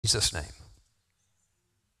Jesus' name.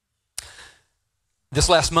 This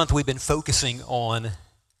last month we've been focusing on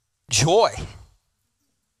joy.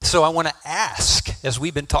 So I want to ask, as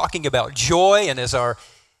we've been talking about joy and as our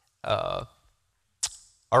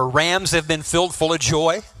rams have been filled full of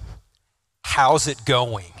joy, how's it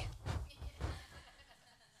going?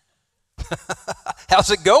 How's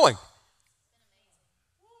it going?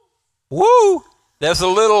 Woo! There's a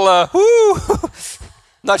little woo!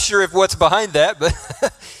 Not sure if what's behind that, but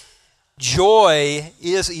joy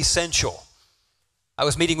is essential. I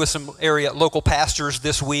was meeting with some local pastors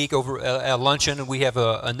this week over at luncheon, and we have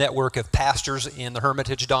a network of pastors in the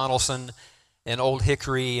Hermitage, Donaldson, and Old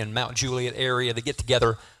Hickory and Mount Juliet area that get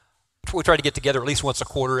together. We try to get together at least once a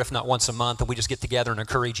quarter, if not once a month, and we just get together and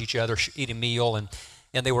encourage each other, eat a meal, and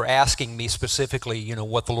they were asking me specifically,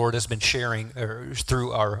 what the Lord has been sharing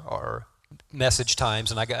through our message times,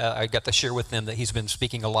 and I got to share with them that he's been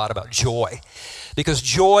speaking a lot about joy, because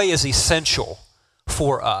joy is essential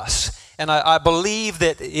for us. And I believe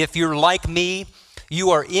that if you're like me,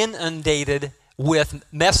 you are inundated with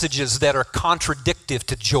messages that are contradictive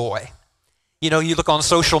to joy. You look on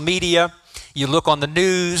social media, you look on the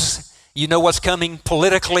news, you know what's coming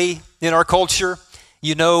politically in our culture.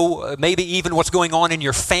 You know maybe even what's going on in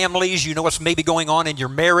your families. You know what's maybe going on in your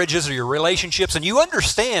marriages or your relationships. And you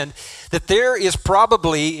understand that there is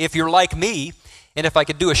probably, if you're like me, and if I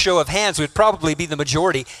could do a show of hands, it would probably be the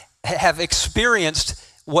majority, have experienced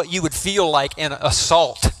what you would feel like an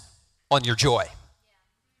assault on your joy.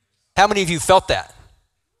 How many of you felt that?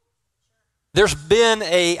 There's been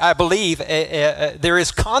I believe, there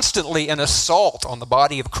is constantly an assault on the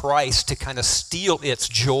body of Christ to kind of steal its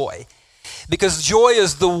joy. Because joy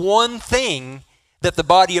is the one thing that the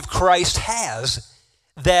body of Christ has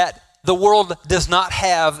that the world does not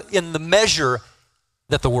have in the measure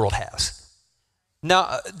that the world has.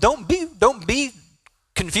 Now, don't be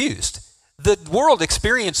confused. The world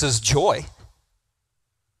experiences joy.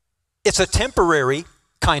 It's a temporary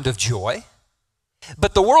kind of joy,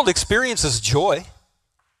 but the world experiences joy.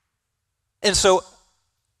 And so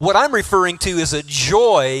what I'm referring to is a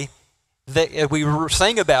joy that we were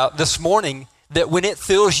saying about this morning, that when it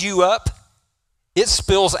fills you up, it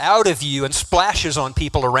spills out of you and splashes on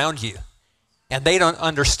people around you. And they don't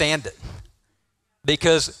understand it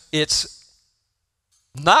because it's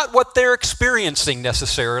not what they're experiencing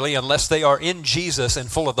necessarily unless they are in Jesus and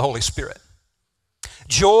full of the Holy Spirit.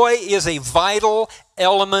 Joy is a vital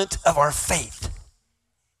element of our faith.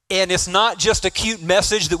 And it's not just a cute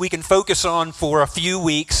message that we can focus on for a few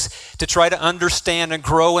weeks to try to understand and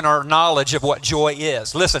grow in our knowledge of what joy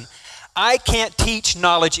is. Listen, I can't teach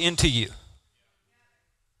knowledge into you.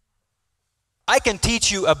 I can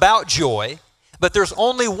teach you about joy, but there's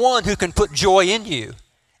only one who can put joy in you,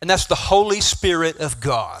 and that's the Holy Spirit of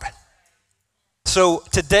God. So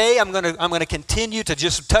today I'm going to continue to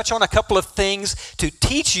just touch on a couple of things to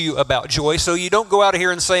teach you about joy, so you don't go out of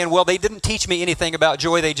here and saying, well, they didn't teach me anything about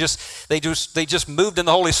joy. They just moved in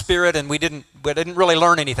the Holy Spirit and we didn't really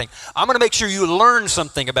learn anything. I'm going to make sure you learn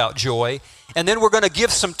something about joy, and then we're going to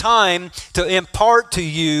give some time to impart to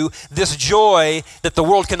you this joy that the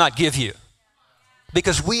world cannot give you.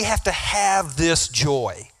 Because we have to have this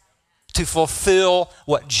joy to fulfill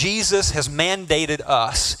what Jesus has mandated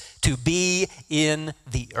us to be in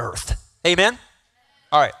the earth. Amen?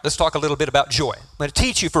 All right, let's talk a little bit about joy. I'm going to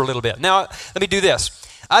teach you for a little bit. Now, let me do this.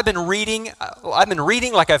 I've been reading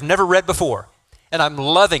like I've never read before, and I'm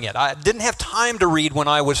loving it. I didn't have time to read when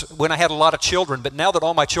I had a lot of children, but now that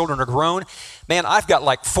all my children are grown, man, I've got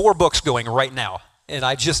like 4 books going right now, and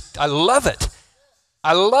I love it.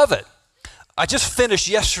 I love it. I just finished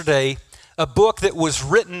yesterday a book that was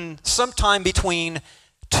written sometime between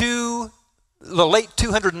the late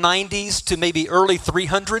 290s to maybe early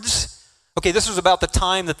 300s. Okay, this was about the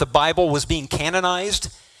time that the Bible was being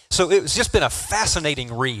canonized. So it's just been a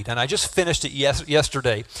fascinating read, and I just finished it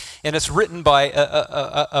yesterday. And it's written by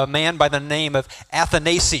a man by the name of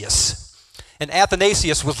Athanasius. And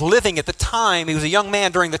Athanasius was living at the time, he was a young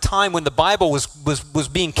man during the time when the Bible was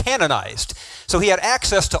being canonized. So he had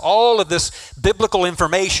access to all of this biblical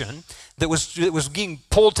information that was being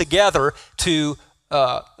pulled together to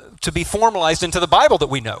be formalized into the Bible that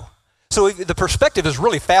we know. So the perspective is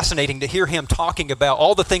really fascinating to hear him talking about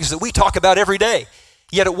all the things that we talk about every day,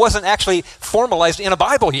 yet it wasn't actually formalized in a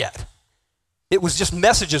Bible yet. It was just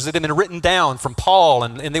messages that had been written down from Paul,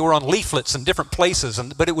 and they were on leaflets in different places,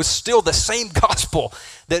 but it was still the same gospel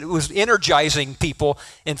that was energizing people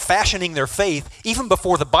and fashioning their faith even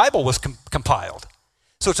before the Bible was compiled.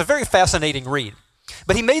 So it's a very fascinating read.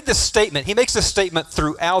 But he makes this statement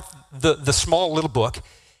throughout the small little book.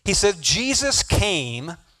 He said, Jesus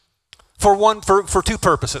came for two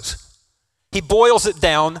purposes. He boils it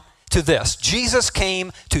down to this. Jesus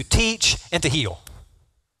came to teach and to heal.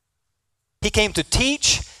 He came to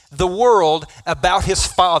teach the world about his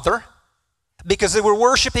Father because they were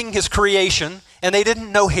worshiping his creation and they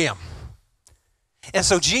didn't know him. And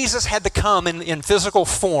so Jesus had to come in physical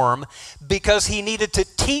form because he needed to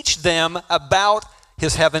teach them about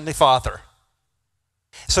his heavenly Father.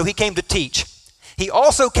 So he came to teach. He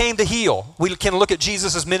also came to heal. We can look at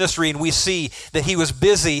Jesus' ministry and we see that he was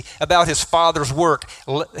busy about his Father's work,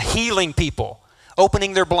 healing people,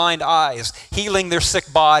 opening their blind eyes, healing their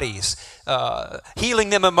sick bodies,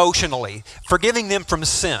 healing them emotionally, forgiving them from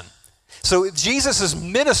sin. So Jesus'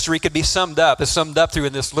 ministry could be summed up through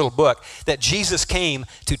in this little book, that Jesus came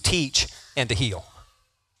to teach and to heal.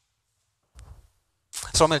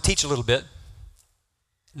 So I'm going to teach a little bit,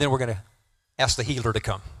 then we're going to ask the healer to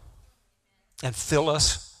come and fill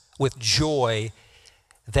us with joy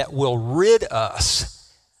that will rid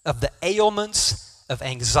us of the ailments of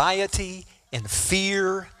anxiety and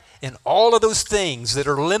fear and all of those things that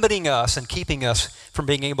are limiting us and keeping us from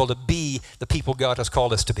being able to be the people God has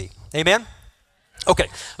called us to be. Amen? Okay,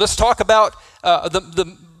 let's talk about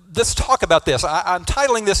let's talk about this. I'm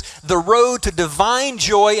titling this, The Road to Divine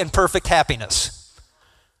Joy and Perfect Happiness.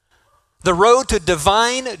 The road to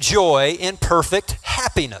divine joy and perfect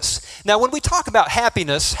happiness. Now, when we talk about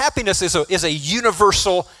happiness, happiness is a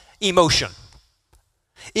universal emotion.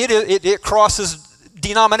 It crosses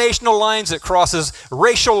denominational lines, it crosses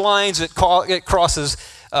racial lines, it crosses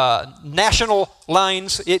national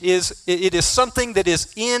lines. It is something that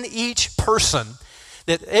is in each person,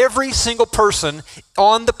 that every single person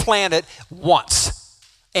on the planet wants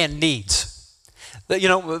and needs. You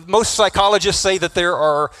know, most psychologists say that there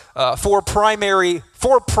are four primary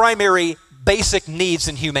basic needs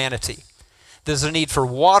in humanity. There's a need for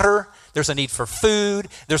water, there's a need for food,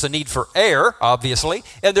 there's a need for air, obviously,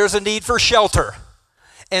 and there's a need for shelter.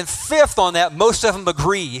 And fifth on that, most of them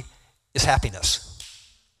agree, is happiness.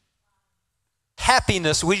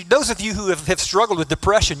 Happiness, those of you who have struggled with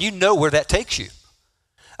depression, you know where that takes you.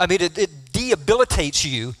 I mean, it debilitates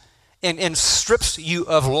you and strips you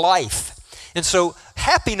of life. And so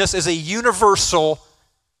happiness is a universal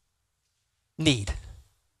need.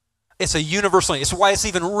 It's a universal need. It's why it's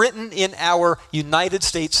even written in our United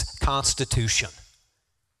States Constitution.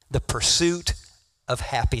 The pursuit of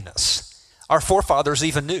happiness. Our forefathers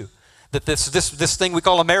even knew that this thing we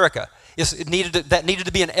call America, that needed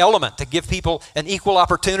to be an element to give people an equal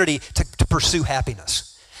opportunity to pursue happiness.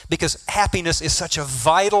 Because happiness is such a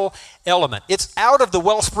vital element. It's out of the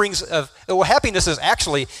well springs of, happiness is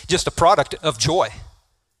actually just a product of joy.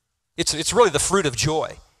 It's really the fruit of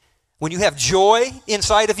joy. When you have joy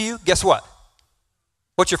inside of you, guess what?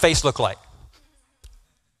 What's your face look like?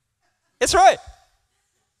 It's right.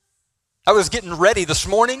 I was getting ready this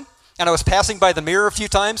morning, and I was passing by the mirror a few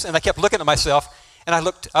times, and I kept looking at myself, and I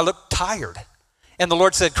looked tired. And the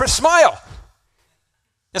Lord said, Chris, smile.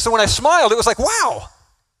 And so when I smiled, it was like, wow,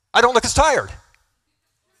 I don't look as tired.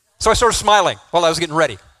 So I started smiling while I was getting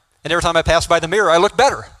ready. And every time I passed by the mirror, I looked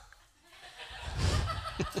better.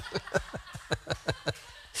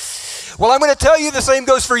 Well, I'm going to tell you the same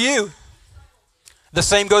goes for you. The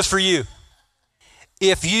same goes for you.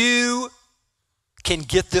 If you can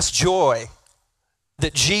get this joy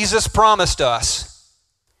that Jesus promised us,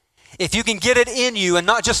 if you can get it in you and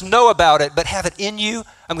not just know about it, but have it in you,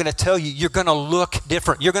 I'm going to tell you, you're going to look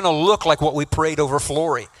different. You're going to look like what we prayed over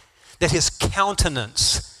Flory, that his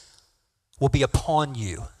countenance will be upon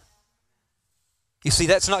you. You see,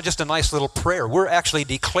 that's not just a nice little prayer. We're actually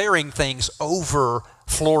declaring things over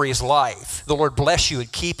Flory's life. The Lord bless you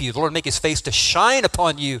and keep you. The Lord make his face to shine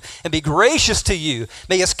upon you and be gracious to you.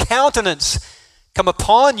 May his countenance come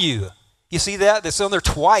upon you. You see that? That's on there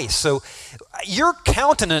twice. So your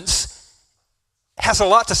countenance has a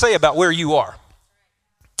lot to say about where you are.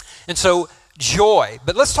 And so joy.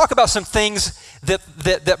 But let's talk about some things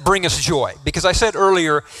that bring us joy. Because I said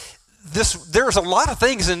earlier, there's a lot of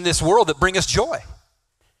things in this world that bring us joy.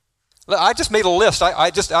 I just made a list. I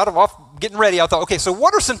just off getting ready, I thought, okay, so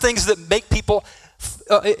what are some things that make people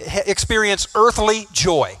experience earthly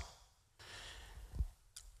joy?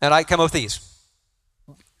 And I come up with these.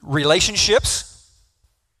 Relationships,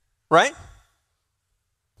 right?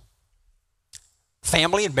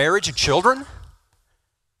 Family and marriage and children.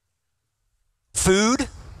 Food.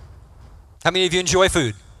 How many of you enjoy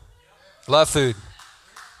food? Love food.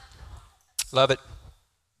 Love it.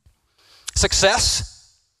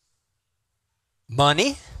 Success.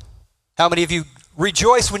 Money. How many of you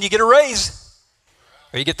rejoice when you get a raise?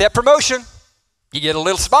 Or you get that promotion? You get a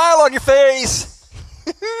little smile on your face.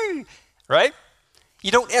 Right?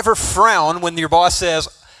 You don't ever frown when your boss says,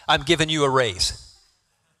 I'm giving you a raise.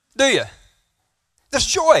 Do you? There's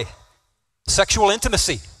joy. Sexual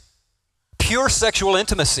intimacy. Pure sexual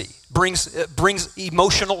intimacy brings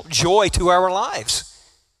emotional joy to our lives.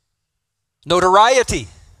 Notoriety.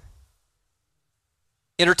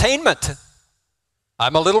 Entertainment.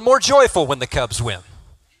 I'm a little more joyful when the Cubs win.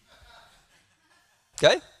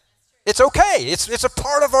 Okay? It's okay. It's a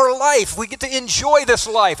part of our life. We get to enjoy this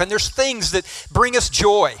life, and there's things that bring us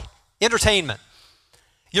joy. Entertainment.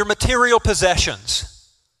 Your material possessions.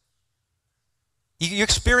 You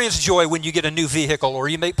experience joy when you get a new vehicle, or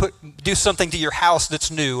you may do something to your house that's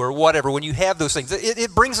new, or whatever. When you have those things,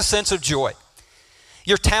 it brings a sense of joy.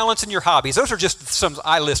 Your talents and your hobbies, those are just some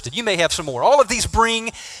I listed. You may have some more. All of these bring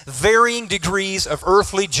varying degrees of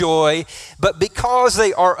earthly joy, but because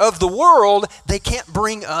they are of the world, they can't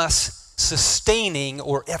bring us sustaining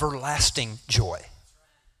or everlasting joy.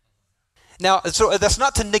 Now, so that's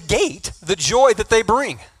not to negate the joy that they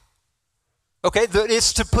bring. Okay,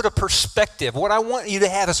 it's to put a perspective. What I want you to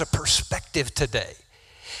have is a perspective today.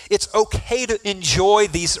 It's okay to enjoy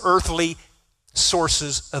these earthly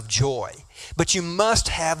sources of joy, but you must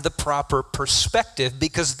have the proper perspective,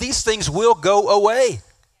 because these things will go away.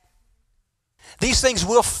 These things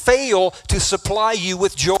will fail to supply you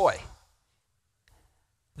with joy.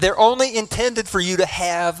 They're only intended for you to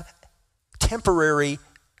have temporary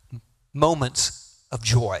moments of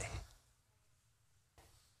joy.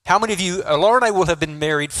 How many of you, Laura and I will have been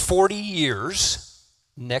married 40 years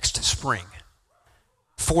next spring.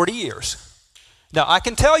 40 years. Now, I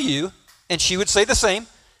can tell you, and she would say the same,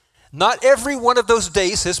 not every one of those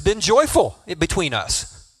days has been joyful between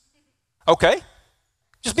us. Okay?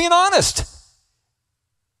 Just being honest.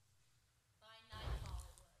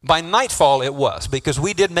 By nightfall it was, because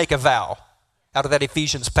we did make a vow out of that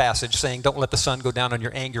Ephesians passage saying, don't let the sun go down on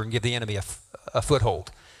your anger and give the enemy a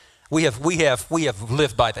foothold. We have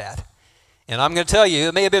lived by that. And I'm going to tell you,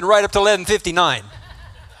 it may have been right up to 11:59.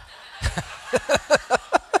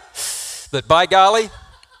 But by golly,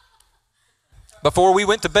 before we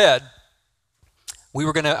went to bed, we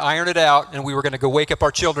were going to iron it out, and we were going to go wake up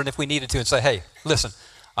our children if we needed to and say, hey, listen,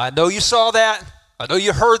 I know you saw that, I know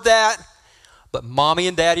you heard that, but Mommy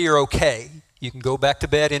and Daddy are okay. You can go back to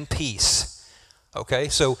bed in peace. Okay,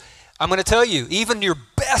 so I'm going to tell you, even your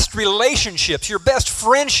best relationships, your best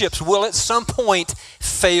friendships will at some point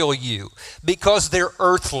fail you because they're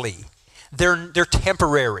earthly. They're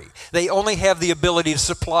temporary. They only have the ability to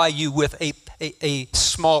supply you with a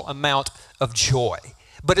small amount of joy,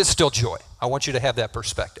 but it's still joy. I want you to have that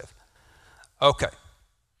perspective. Okay.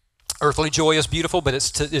 Earthly joy is beautiful, but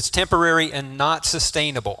it's temporary and not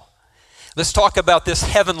sustainable. Let's talk about this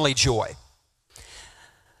heavenly joy.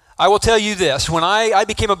 I will tell you this. When I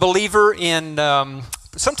became a believer in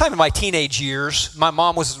sometime in my teenage years, my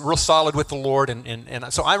mom was real solid with the Lord,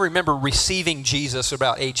 and so I remember receiving Jesus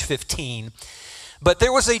about age 15. But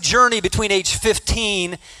there was a journey between age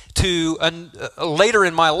 15 to later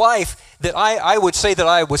in my life that I would say that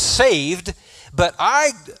I was saved, but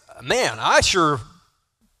I sure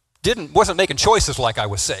wasn't making choices like I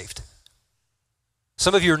was saved.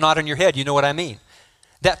 Some of you are nodding your head, you know what I mean.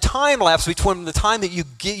 That time lapse between the time that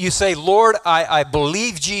you say, Lord, I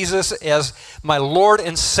believe Jesus as my Lord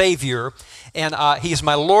and Savior, and He's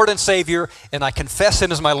my Lord and Savior, and I confess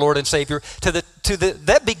Him as my Lord and Savior,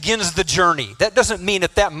 that begins the journey. That doesn't mean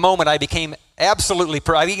at that moment I became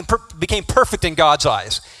became perfect in God's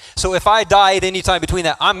eyes. So if I die at any time between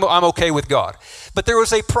that, I'm okay with God. But there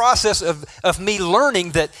was a process of me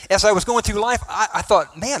learning that as I was going through life, I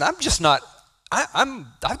thought, man, I'm just not.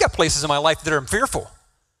 I've got places in my life that I'm fearful.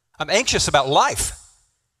 I'm anxious about life.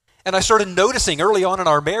 And I started noticing early on in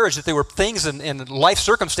our marriage that there were things and life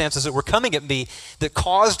circumstances that were coming at me that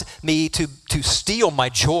caused me to steal my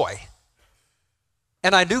joy.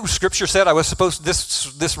 And I knew Scripture said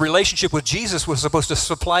this relationship with Jesus was supposed to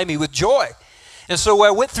supply me with joy. And so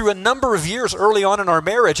I went through a number of years early on in our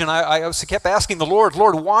marriage, and I kept asking the Lord,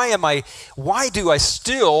 why do I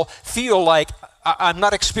still feel like I'm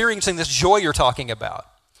not experiencing this joy you're talking about?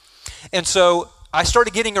 And so I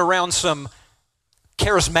started getting around some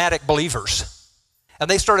charismatic believers, and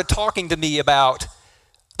they started talking to me about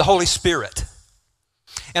the Holy Spirit,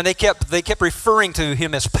 and they kept referring to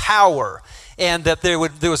Him as power, and that there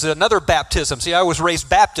was another baptism. See, I was raised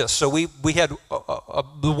Baptist, so we had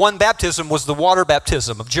the one baptism was the water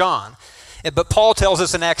baptism of John, but Paul tells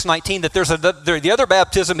us in Acts 19 that the other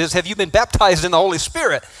baptism is, have you been baptized in the Holy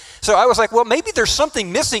Spirit? So I was like, well, maybe there's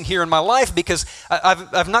something missing here in my life because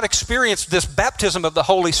I've not experienced this baptism of the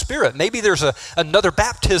Holy Spirit. Maybe there's another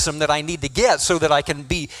baptism that I need to get so that I can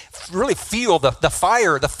really feel the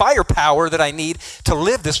firepower that I need to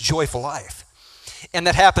live this joyful life. And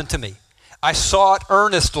that happened to me. I sought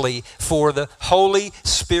earnestly for the Holy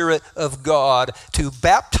Spirit of God to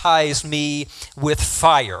baptize me with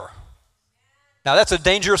fire. Now that's a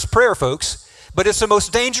dangerous prayer, folks, but it's the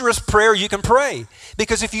most dangerous prayer you can pray.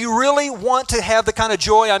 Because if you really want to have the kind of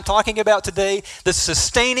joy I'm talking about today, that's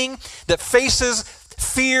sustaining, that faces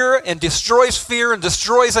fear and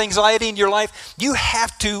destroys anxiety in your life, you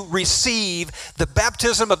have to receive the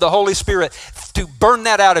baptism of the Holy Spirit to burn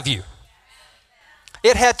that out of you.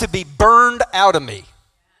 It had to be burned out of me.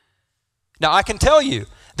 Now, I can tell you,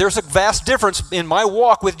 there's a vast difference in my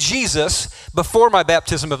walk with Jesus before my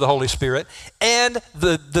baptism of the Holy Spirit and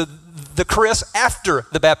the Chris after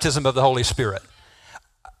the baptism of the Holy Spirit.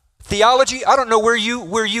 Theology, I don't know where you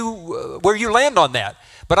land on that,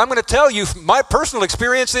 but I'm going to tell you, my personal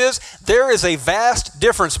experience is there is a vast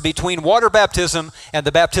difference between water baptism and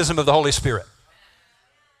the baptism of the Holy Spirit.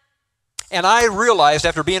 And I realized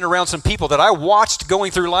after being around some people that I watched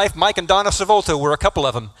going through life, Mike and Donna Savolto were a couple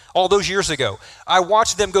of them all those years ago. I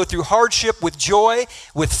watched them go through hardship with joy,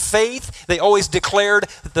 with faith. They always declared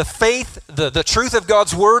the faith, the truth of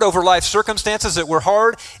God's word over life circumstances that were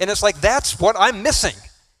hard. And it's like, that's what I'm missing.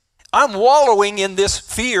 I'm wallowing in this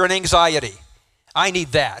fear and anxiety. I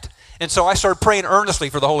need that. And so I started praying earnestly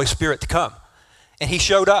for the Holy Spirit to come. And he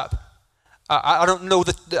showed up. I don't know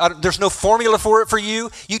there's no formula for it for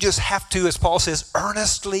you. You just have to, as Paul says,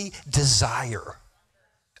 earnestly desire.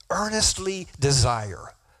 Earnestly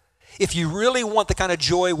desire. If you really want the kind of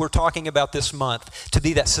joy we're talking about this month to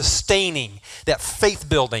be that sustaining, that faith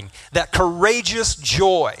building, that courageous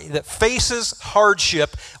joy that faces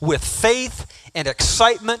hardship with faith and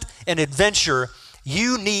excitement and adventure,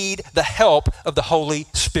 you need the help of the Holy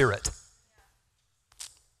Spirit.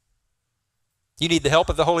 You need the help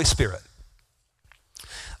of the Holy Spirit.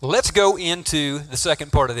 Let's go into the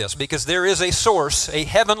second part of this, because there is a source, a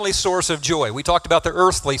heavenly source of joy. We talked about the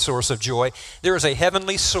earthly source of joy. There is a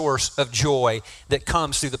heavenly source of joy that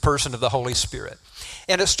comes through the person of the Holy Spirit.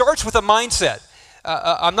 And it starts with a mindset.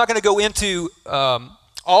 I'm not going to go into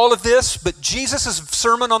all of this, but Jesus'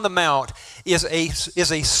 Sermon on the Mount is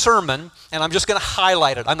a sermon, and I'm just going to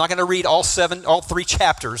highlight it. I'm not going to read all three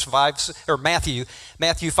chapters, Matthew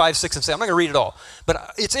 5, 6, and 7. I'm not going to read it all.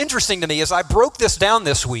 But it's interesting to me as I broke this down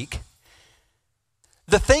this week,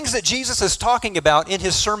 the things that Jesus is talking about in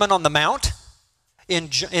his Sermon on the Mount,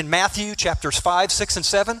 in Matthew chapters 5, 6, and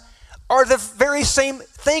 7, are the very same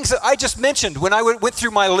things that I just mentioned when I went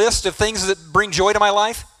through my list of things that bring joy to my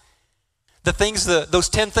life. Those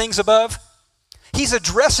 10 things above. He's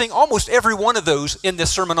addressing almost every one of those in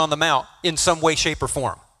this Sermon on the Mount in some way, shape, or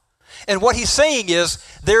form. And what he's saying is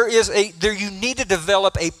you need to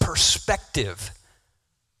develop a perspective.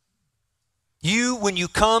 When you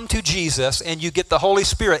come to Jesus and you get the Holy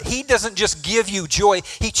Spirit, he doesn't just give you joy,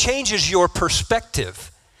 he changes your perspective.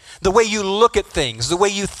 The way you look at things, the way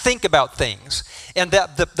you think about things. And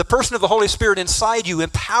that the person of the Holy Spirit inside you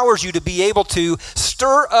empowers you to be able to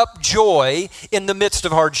stir up joy in the midst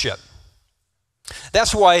of hardship.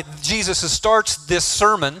 That's why Jesus starts this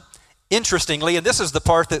sermon, interestingly, and this is the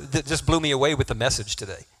part that just blew me away with the message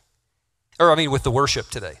today. With the worship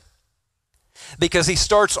today. Because he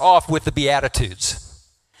starts off with the Beatitudes.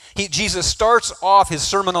 Jesus starts off his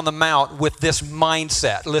Sermon on the Mount with this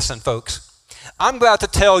mindset. Listen, folks. I'm about to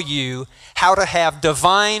tell you how to have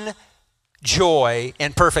divine joy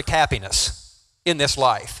and perfect happiness in this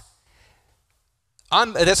life.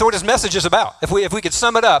 That's what his message is about. If we could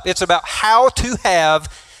sum it up, it's about how to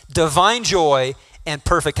have divine joy and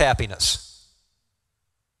perfect happiness.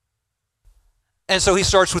 And so he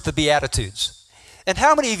starts with the Beatitudes. And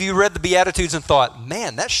how many of you read the Beatitudes and thought,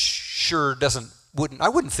 man, that sure I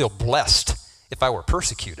wouldn't feel blessed if I were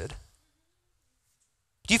persecuted?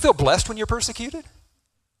 Do you feel blessed when you're persecuted?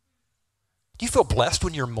 Do you feel blessed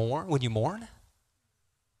when you mourn? Do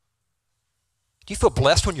you feel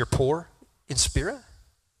blessed when you're poor in spirit?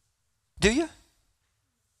 Do you?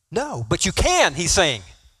 No, but you can, he's saying.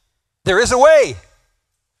 There is a way.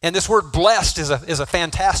 And this word blessed is a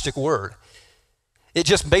fantastic word. It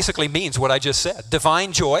just basically means what I just said.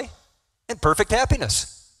 Divine joy and perfect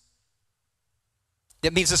happiness.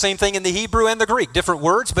 It means the same thing in the Hebrew and the Greek. Different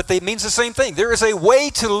words, but it means the same thing. There is a way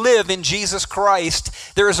to live in Jesus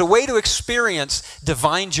Christ. There is a way to experience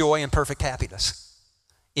divine joy and perfect happiness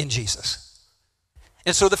in Jesus.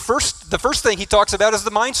 And so the first thing he talks about is the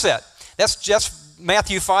mindset. That's just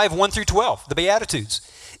Matthew 5, 1 through 12, the Beatitudes.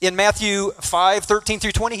 In Matthew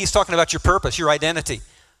 5:13-20, he's talking about your purpose, your identity.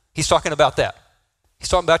 He's talking about that. He's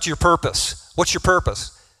talking about your purpose. What's your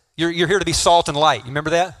purpose? You're here to be salt and light. You remember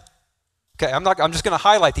that? Okay, I'm just going to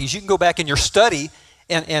highlight these. You can go back in your study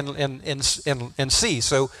and see.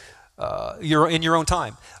 So you're in your own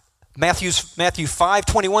time. Matthew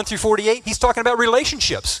 5:21-48, he's talking about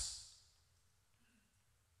relationships.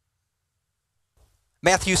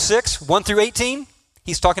 Matthew 6:1-18,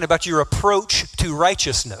 he's talking about your approach to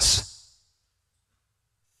righteousness.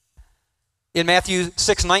 In Matthew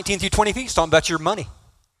 6:19-20, he's talking about your money,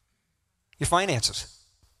 your finances.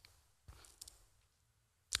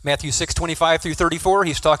 Matthew 6:25-34,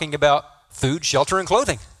 he's talking about food, shelter, and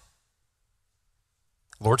clothing.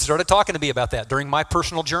 The Lord started talking to me about that during my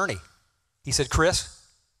personal journey. He said, Chris,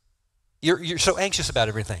 you're so anxious about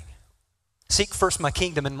everything. Seek first my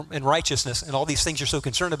kingdom and righteousness, and all these things you're so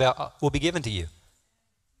concerned about will be given to you.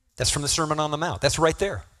 That's from the Sermon on the Mount. That's right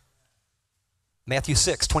there. Matthew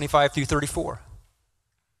 6:25-34.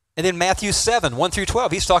 And then Matthew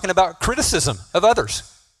 7:1-12, he's talking about criticism of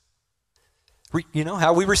others.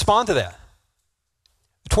 How we respond to that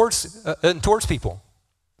towards people.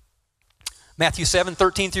 Matthew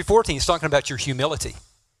 7:13-14, he's talking about your humility.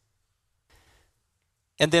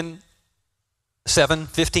 And then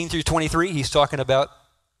 7:15-23, he's talking about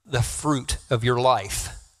the fruit of your life.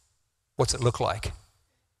 What's it look like?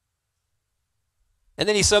 And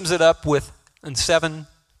then he sums it up with in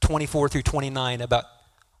 7:24-29 about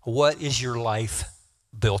what is your life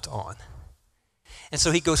built on. And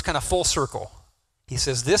so he goes kind of full circle. He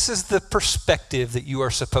says, this is the perspective that you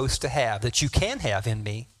are supposed to have, that you can have in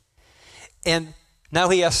me. And now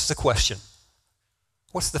he asks the question,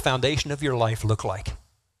 what's the foundation of your life look like?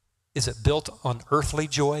 Is it built on earthly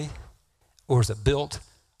joy, or is it built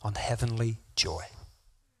on heavenly joy?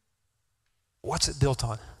 What's it built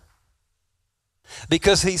on?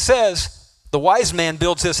 Because he says, the wise man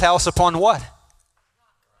builds his house upon what?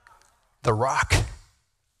 The rock.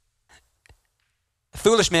 The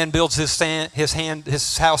foolish man builds his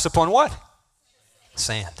house upon what?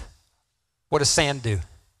 Sand. What does sand do?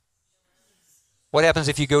 What happens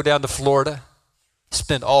if you go down to Florida,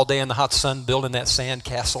 spend all day in the hot sun building that sand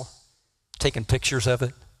castle, taking pictures of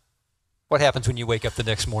it? What happens when you wake up the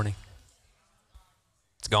next morning?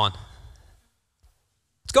 It's gone.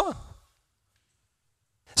 It's gone.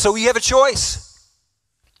 So you have a choice.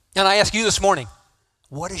 And I ask you this morning,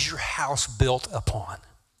 what is your house built upon?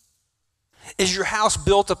 Is your house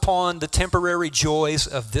built upon the temporary joys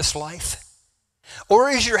of this life? Or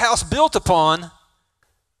is your house built upon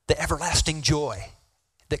the everlasting joy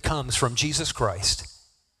that comes from Jesus Christ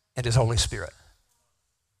and His Holy Spirit?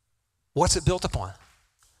 What's it built upon?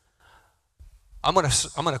 I'm going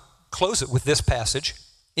to close it with this passage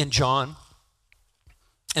in John,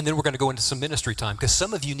 and then we're going to go into some ministry time, because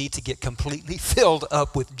some of you need to get completely filled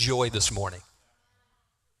up with joy this morning.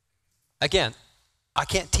 Again, I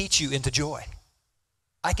can't teach you into joy.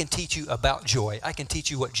 I can teach you about joy. I can teach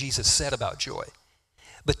you what Jesus said about joy.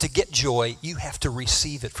 But to get joy, you have to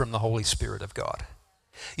receive it from the Holy Spirit of God.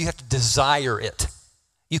 You have to desire it.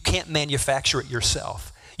 You can't manufacture it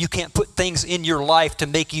yourself. You can't put things in your life to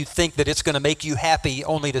make you think that it's going to make you happy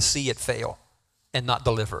only to see it fail and not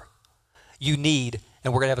deliver. You need,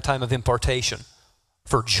 and we're going to have a time of impartation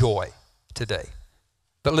for joy today.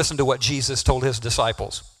 But listen to what Jesus told His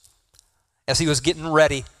disciples as He was getting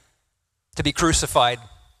ready to be crucified,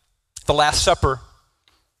 the Last Supper.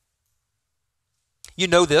 You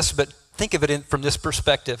know this, but think of it from this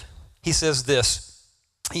perspective. He says this.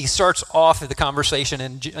 He starts off the conversation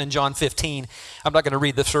in John 15. I'm not going to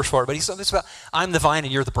read this first part, but he's saying this about, I'm the vine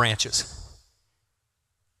and you're the branches.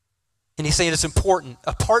 And he's saying it's important.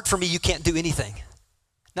 Apart from me, you can't do anything.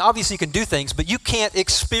 Now, obviously, you can do things, but you can't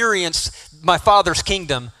experience my Father's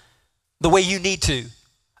kingdom the way you need to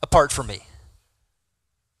apart from me.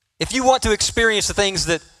 If you want to experience the things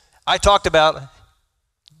that I talked about,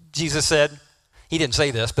 Jesus said, He didn't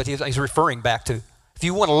say this, but he's referring back to, if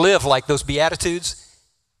you want to live like those Beatitudes,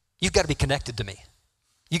 you've got to be connected to me.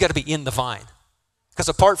 You've got to be in the vine. Because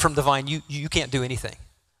apart from the vine, you can't do anything.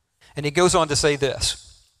 And he goes on to say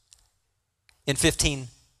this in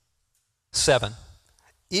 15:7.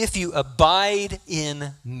 If you abide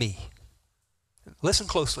in me. Listen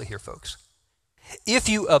closely here, folks. If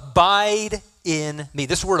you abide in me.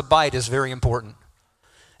 This word abide is very important.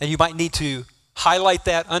 And you might need to highlight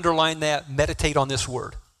that, underline that, meditate on this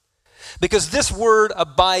word. Because this word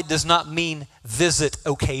abide does not mean visit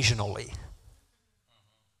occasionally,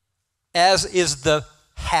 as is the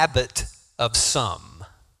habit of some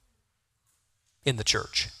in the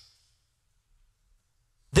church.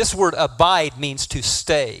 This word abide means to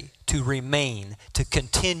stay, to remain, to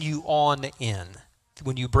continue on in,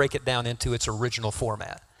 when you break it down into its original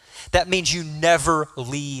format. That means you never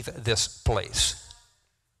leave this place.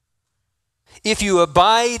 If you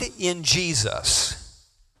abide in Jesus,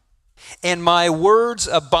 and my words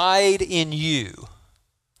abide in you.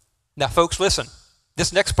 Now, folks, listen.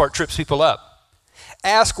 This next part trips people up.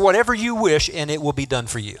 Ask whatever you wish, and it will be done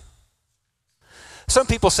for you. Some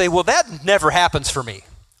people say, well, that never happens for me.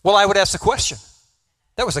 Well, I would ask the question.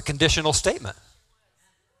 That was a conditional statement.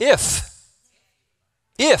 If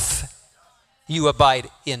you abide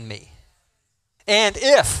in me, and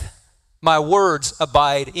if my words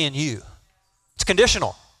abide in you. It's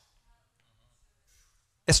conditional.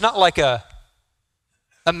 It's not like a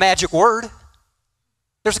magic word.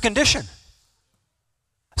 There's a condition.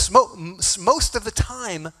 Most of the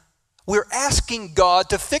time, we're asking God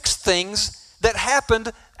to fix things that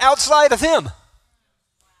happened outside of Him.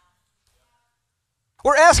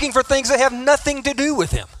 We're asking for things that have nothing to do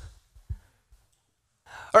with Him.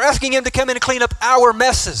 Or asking Him to come in and clean up our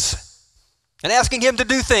messes. And asking Him to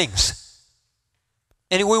do things.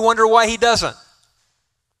 And we wonder why He doesn't.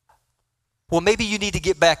 Well, maybe you need to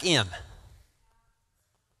get back in.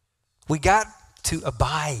 We got to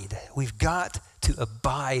abide. We've got to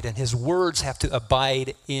abide, and His words have to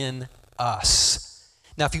abide in us.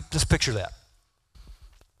 Now, if you just picture that.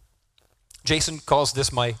 Jason calls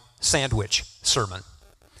this my sandwich sermon.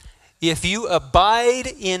 If you abide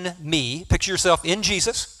in me, picture yourself in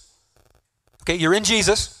Jesus. Okay, you're in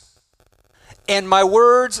Jesus, and my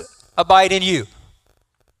words abide in you.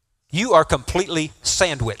 You are completely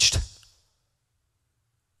sandwiched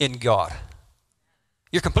in God.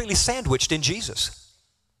 You're completely sandwiched in Jesus.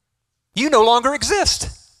 You no longer exist.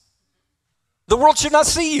 The world should not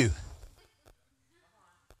see you.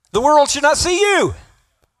 The world should not see you.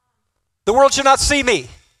 The world should not see me.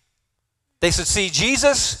 They should see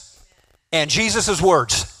Jesus and Jesus'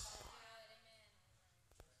 words.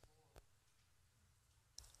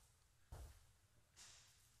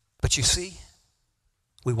 But you see,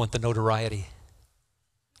 we want the notoriety.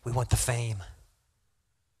 We want the fame.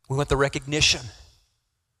 We want the recognition.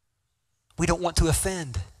 We don't want to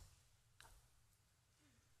offend.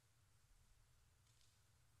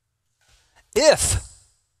 If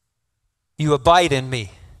you abide in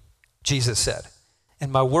me, Jesus said,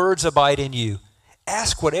 and my words abide in you,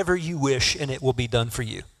 ask whatever you wish and it will be done for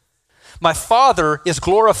you. My Father is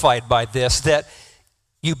glorified by this, that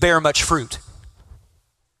you bear much fruit,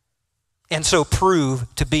 and so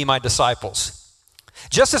prove to be my disciples.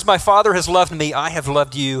 Just as my Father has loved me, I have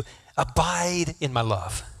loved you. Abide in my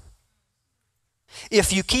love.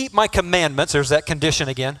 If you keep my commandments, there's that condition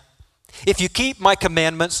again. If you keep my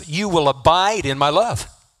commandments, you will abide in my love.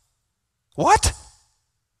 What?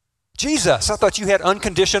 Jesus, I thought you had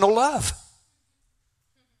unconditional love.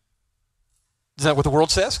 Isn't that what the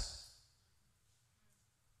world says?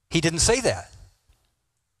 He didn't say that.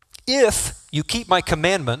 If you keep my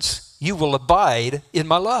commandments, you will abide in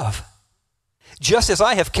my love, just as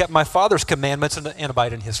I have kept my Father's commandments and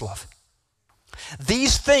abide in His love.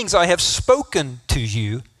 These things I have spoken to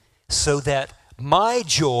you so that my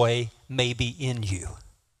joy may be in you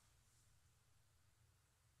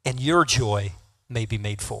and your joy may be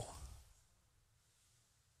made full.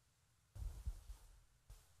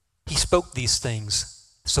 He spoke these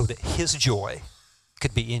things so that His joy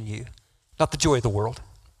could be in you, not the joy of the world.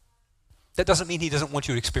 That doesn't mean He doesn't want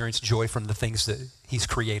you to experience joy from the things that He's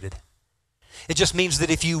created. It just means that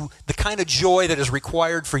the kind of joy that is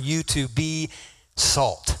required for you to be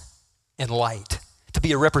salt and light, to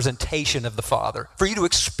be a representation of the Father, for you to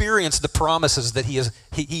experience the promises that He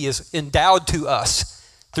is endowed to us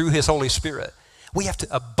through His Holy Spirit. We have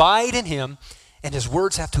to abide in Him, and His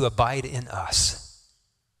words have to abide in us.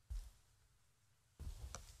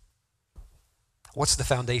 What's the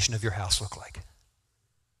foundation of your house look like?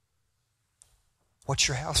 What's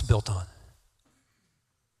your house built on?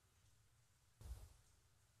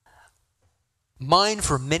 Mine,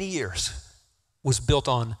 for many years, was built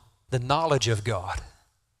on the knowledge of God,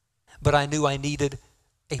 but I knew I needed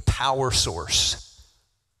a power source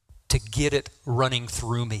to get it running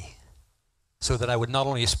through me so that I would not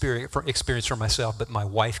only experience for myself, but my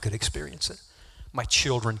wife could experience it, my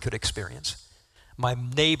children could experience, my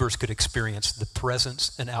neighbors could experience the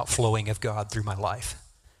presence and outflowing of God through my life.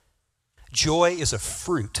 Joy is a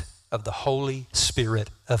fruit of the Holy Spirit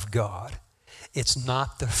of God. It's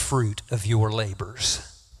not the fruit of your labors.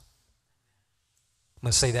 I'm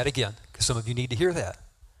going to say that again because some of you need to hear that.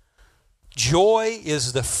 Joy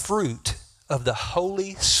is the fruit of the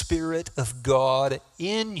Holy Spirit of God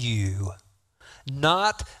in you,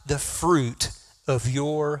 not the fruit of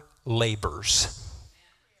your labors.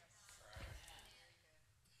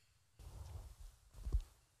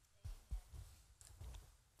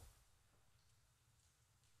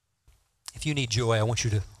 If you need joy, I want you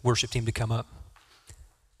to worship team to come up.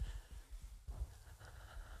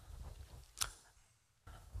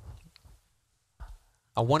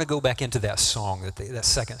 I want to go back into that song, that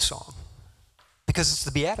second song, because it's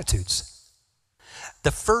the Beatitudes.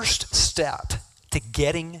 The first step to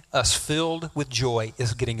getting us filled with joy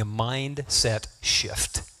is getting a mindset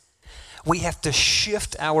shift. We have to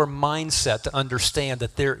shift our mindset to understand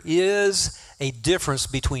that there is a difference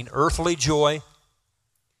between earthly joy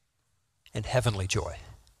and heavenly joy.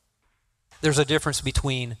 There's a difference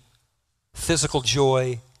between physical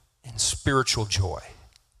joy and spiritual joy.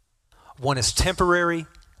 One is temporary,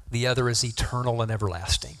 the other is eternal and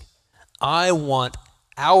everlasting. I want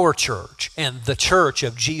our church and the church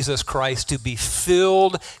of Jesus Christ to be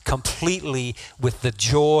filled completely with the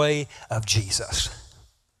joy of Jesus.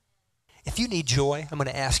 If you need joy, I'm going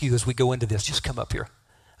to ask you as we go into this, just come up here.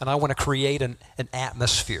 And I want to create an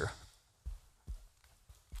atmosphere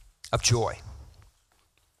of joy.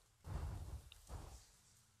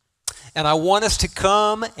 And I want us to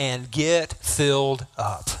come and get filled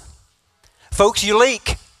up. Folks, you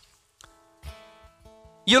leak.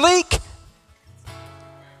 You leak.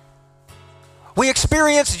 We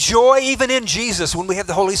experience joy even in Jesus when we have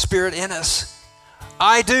the Holy Spirit in us.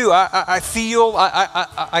 I do. I feel,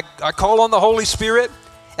 I call on the Holy Spirit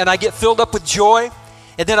and I get filled up with joy.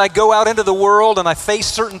 And then I go out into the world and I face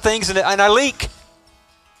certain things and I leak.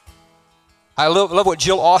 I love what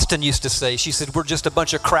Jill Austin used to say. She said, we're just a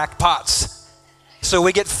bunch of cracked pots. So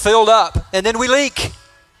we get filled up and then we leak.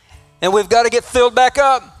 And we've got to get filled back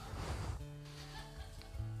up.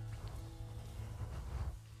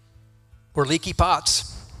 We're leaky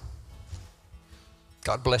pots.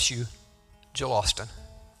 God bless you, Jill Austin.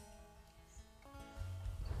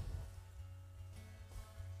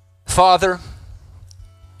 Father,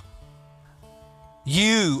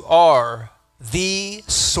 you are the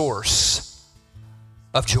source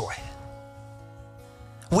of joy.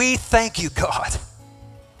 We thank you, God,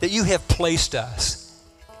 that you have placed us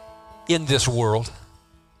in this world.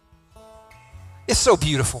 It's so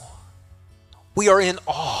beautiful. We are in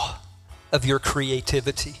awe of your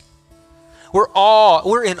creativity. We're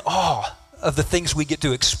in awe of the things we get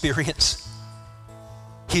to experience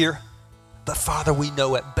here. But Father, we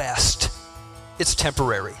know at best it's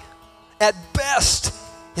temporary. At best,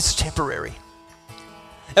 it's temporary.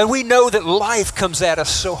 And we know that life comes at us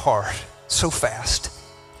so hard, so fast.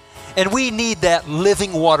 And we need that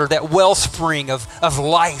living water, that wellspring of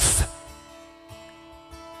life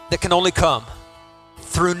that can only come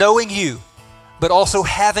through knowing you, but also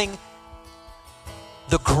having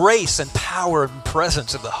the grace and power and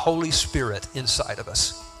presence of the Holy Spirit inside of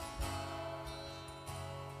us.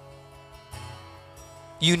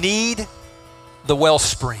 You need the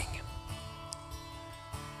wellspring.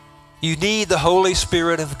 You need the Holy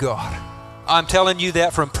Spirit of God. I'm telling you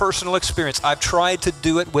that from personal experience. I've tried to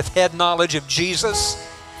do it with head knowledge of Jesus,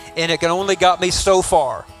 and it only got me so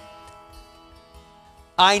far.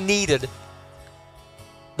 I needed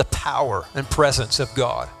the power and presence of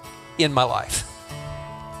God in my life.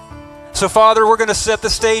 So, Father, we're going to set the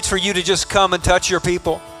stage for you to just come and touch your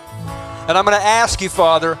people. And I'm going to ask you,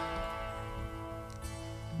 Father,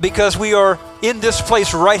 because we are in this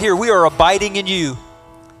place right here, we are abiding in you.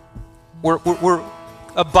 We're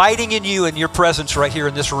abiding in you and your presence right here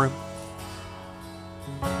in this room.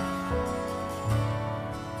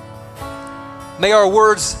 May our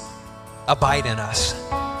words abide in us.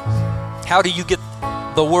 How do you get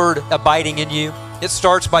the word abiding in you? It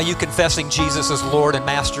starts by you confessing Jesus as Lord and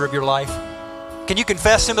Master of your life. Can you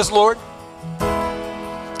confess Him as Lord?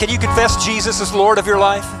 Can you confess Jesus as Lord of your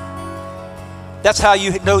life? That's how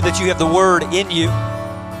you know that you have the Word in you.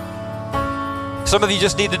 Some of you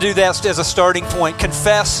just need to do that as a starting point.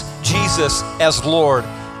 Confess Jesus as Lord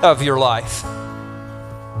of your life.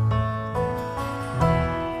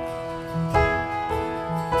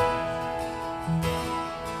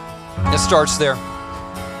 It starts there.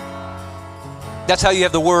 That's how you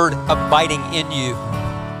have the Word abiding in you.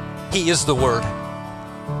 He is the Word.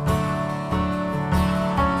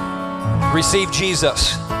 Receive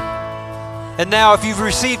Jesus. And now if you've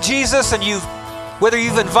received Jesus and whether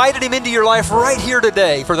you've invited Him into your life right here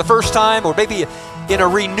today for the first time or maybe in a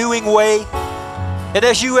renewing way, and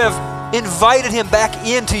as you have invited Him back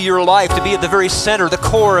into your life to be at the very center, the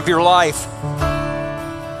core of your life,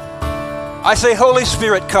 I say, Holy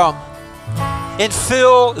Spirit, come and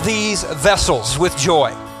fill these vessels with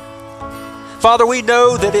joy. Father, we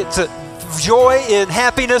know that joy and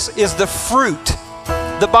happiness is the fruit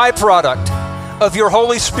the byproduct of your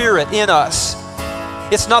Holy Spirit in us.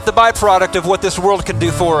 It's not the byproduct of what this world can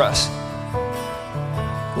do for us.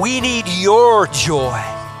 We need your joy,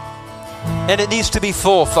 and it needs to be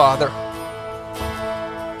full, Father.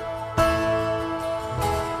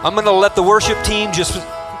 I'm going to let the worship team just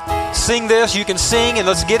sing this. You can sing, and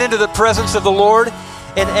let's get into the presence of the Lord.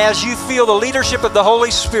 And as you feel the leadership of the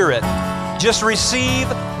Holy Spirit, just receive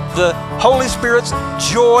the Holy Spirit's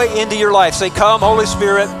joy into your life. Say, "Come, Holy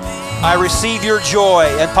Spirit, I receive your joy,"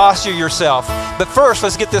 and posture yourself. But first,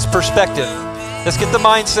 let's get this perspective. Let's get the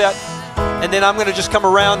mindset, and then I'm going to just come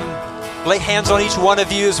around and lay hands on each one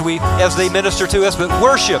of you as they minister to us. But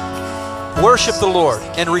worship the Lord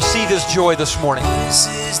and receive His joy this morning. This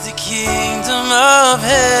is the kingdom of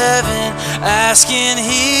heaven, asking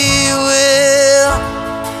He will,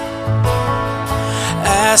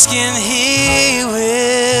 asking He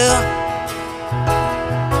will.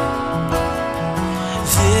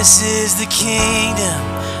 This is the kingdom,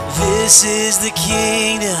 this is the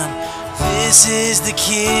kingdom, this is the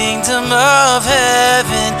kingdom of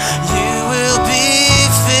heaven. You will be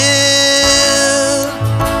filled,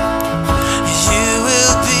 you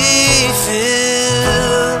will be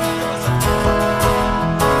filled.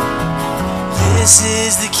 This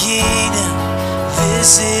is the kingdom,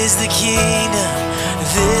 this is the kingdom,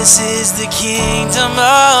 this is the kingdom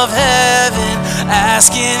of heaven,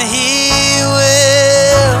 asking He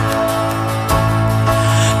will,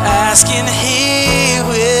 asking He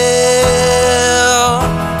will.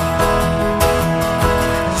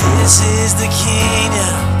 This is the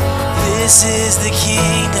kingdom, this is the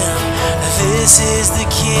kingdom, this is the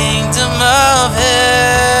kingdom of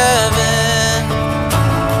heaven.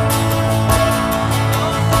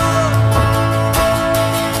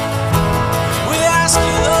 We ask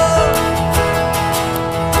you, Lord.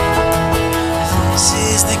 This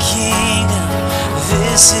is the kingdom,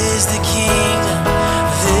 this is the kingdom,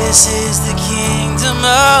 this is the kingdom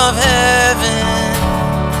of heaven.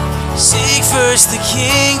 Seek first the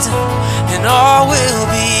kingdom, and all will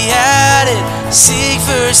be added. Seek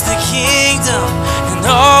first the kingdom, and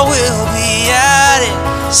all will be added.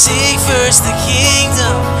 Seek first the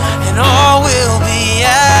kingdom, and all will be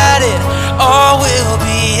added. All will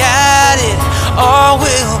be added. All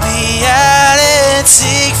will be added.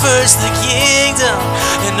 Seek first the kingdom,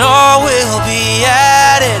 and all will be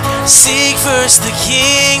added. Seek first the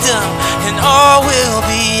kingdom, and all will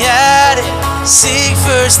be added. Seek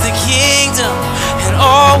first the kingdom, and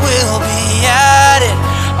all will be added.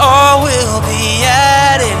 All will be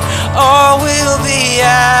added. All will be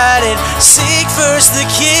added. Seek first the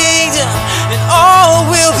kingdom, and all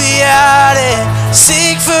will be added.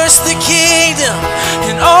 Seek first the kingdom,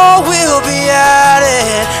 and all will be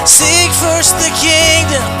added. Seek first the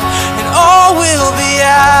kingdom, and all will be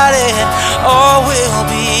added. All will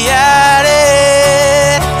be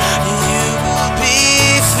added. You will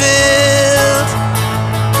be filled.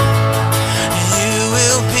 You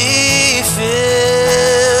will be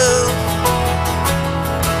filled.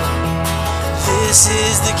 This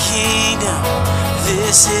is the kingdom.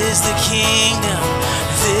 This is the kingdom.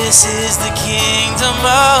 This is the kingdom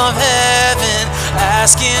of heaven,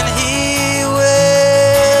 asking He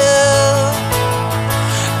will,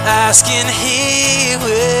 asking He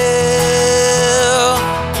will.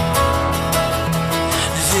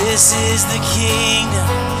 This is the kingdom,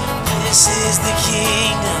 this is the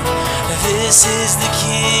kingdom, this is the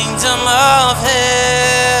kingdom of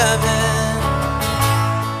heaven.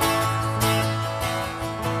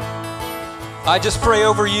 I just pray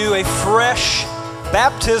over you a fresh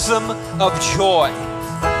baptism of joy.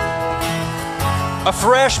 A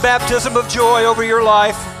fresh baptism of joy over your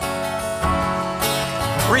life.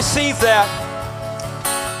 Receive that.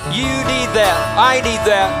 You need that. I need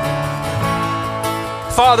that.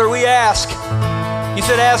 Father, we ask. You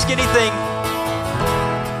said ask anything,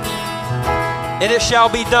 and it shall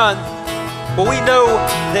be done. Well, we know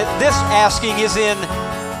that this asking is in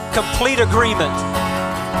complete agreement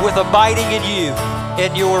with abiding in you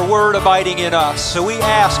and your word abiding in us. So we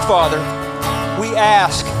ask, Father, we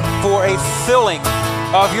ask for a filling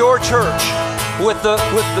of your church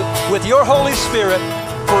with your Holy Spirit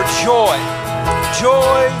for joy.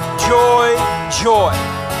 Joy, joy, joy.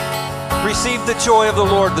 Receive the joy of the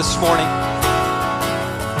Lord this morning.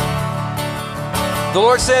 The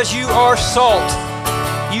Lord says you are salt,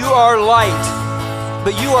 you are light,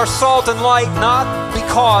 but you are salt and light not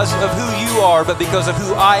because of who you are, but because of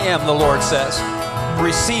who I am, the Lord says.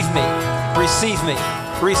 Receive me, receive me,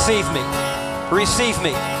 receive me, receive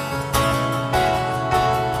me.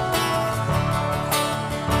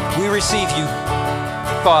 We receive you,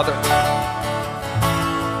 Father.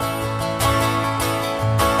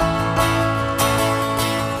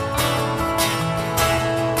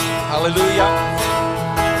 Hallelujah.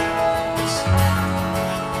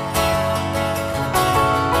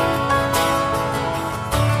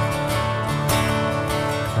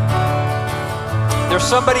 There's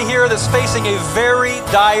somebody here that's facing a very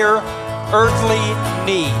dire earthly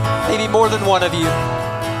need, maybe more than one of you.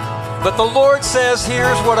 But the Lord says,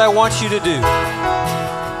 here's what I want you to do.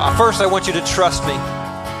 First, I want you to trust me.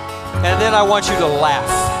 And then I want you to laugh.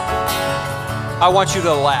 I want you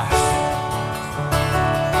to laugh.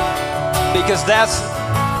 Because that's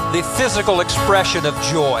the physical expression of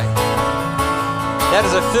joy. That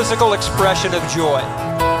is a physical expression of joy.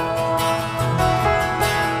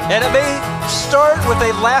 And it may start with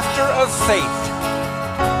a laughter of faith.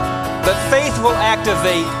 But faith will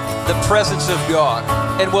activate the presence of God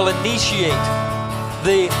and will initiate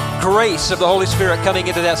the grace of the Holy Spirit coming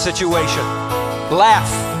into that situation. Laugh.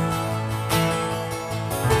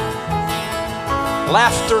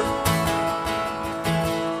 Laughter.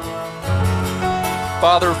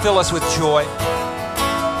 Father, fill us with joy.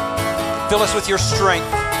 Fill us with your strength.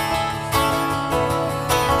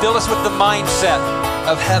 Fill us with the mindset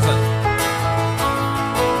of heaven.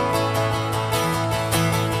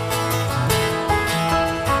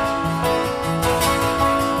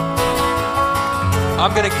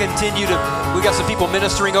 I'm going to continue to, we got some people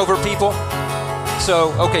ministering over people.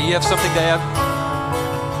 So, okay, you have something to add?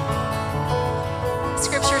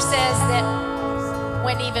 Scripture says that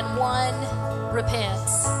when even one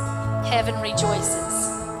repents, heaven rejoices.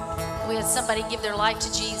 We had somebody give their life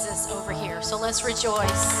to Jesus over here. So let's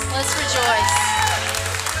rejoice. Let's rejoice.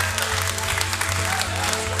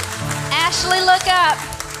 Ashley, look up.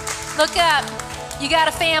 Look up. You got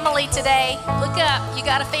a family today. Look up. You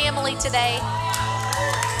got a family today.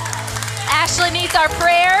 Ashley needs our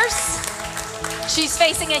prayers. She's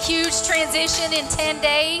facing a huge transition in 10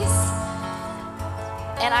 days.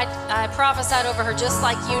 And I prophesied over her, just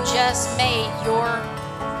like you just made your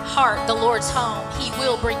heart the Lord's home, He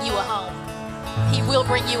will bring you a home. He will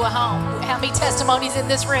bring you a home. How many testimonies in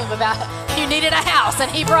this room about you needed a house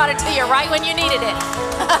and He brought it to you right when you needed it?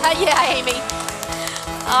 Yeah, Amy.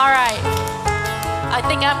 All right. I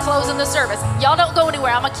think I'm closing the service. Y'all don't go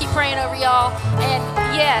anywhere. I'm going to keep praying over y'all. And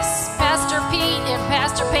yes, Pastor Pete and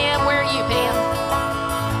Pastor Pam, where are you, Pam?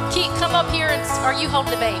 Come up here. And are you holding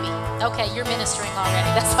the baby? Okay, you're ministering already.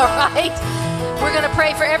 That's all right. We're going to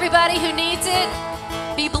pray for everybody who needs it.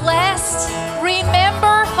 Be blessed.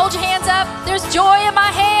 Remember, hold your hands up. There's joy in my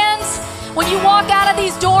hands. When you walk out of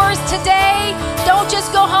these doors today, don't just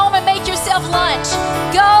go home and make yourself lunch.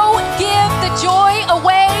 Go give the joy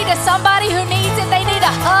away to somebody who needs it. They need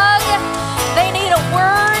a hug. They need a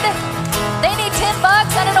word. They need $10.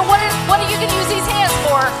 I don't know what are you going to use these hands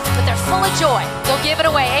for, but they're full of joy. Go give it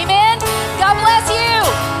away. Amen.